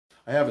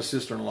I have a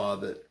sister-in-law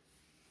that,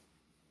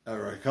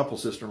 or a couple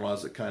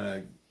sister-in-laws that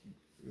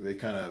they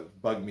kind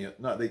of bug me.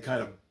 Not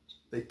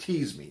they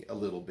tease me a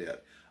little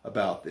bit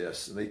about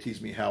this, and they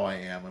tease me how I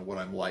am and what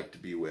I'm like to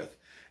be with.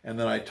 And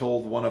then I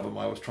told one of them,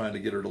 I was trying to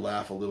get her to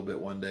laugh a little bit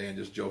one day and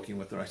just joking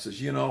with her. I says,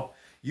 you know,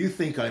 you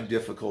think I'm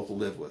difficult to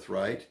live with,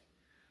 right?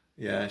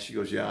 Yeah. And she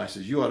goes, yeah. I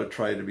says, you ought to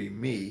try to be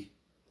me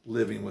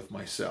living with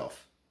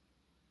myself.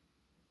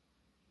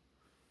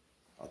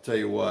 I'll tell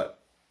you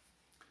what,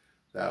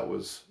 that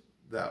was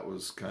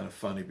kind of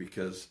funny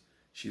because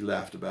she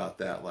laughed about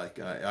that. Like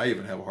I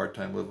even have a hard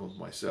time living with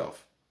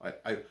myself.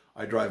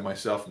 I drive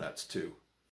myself nuts too.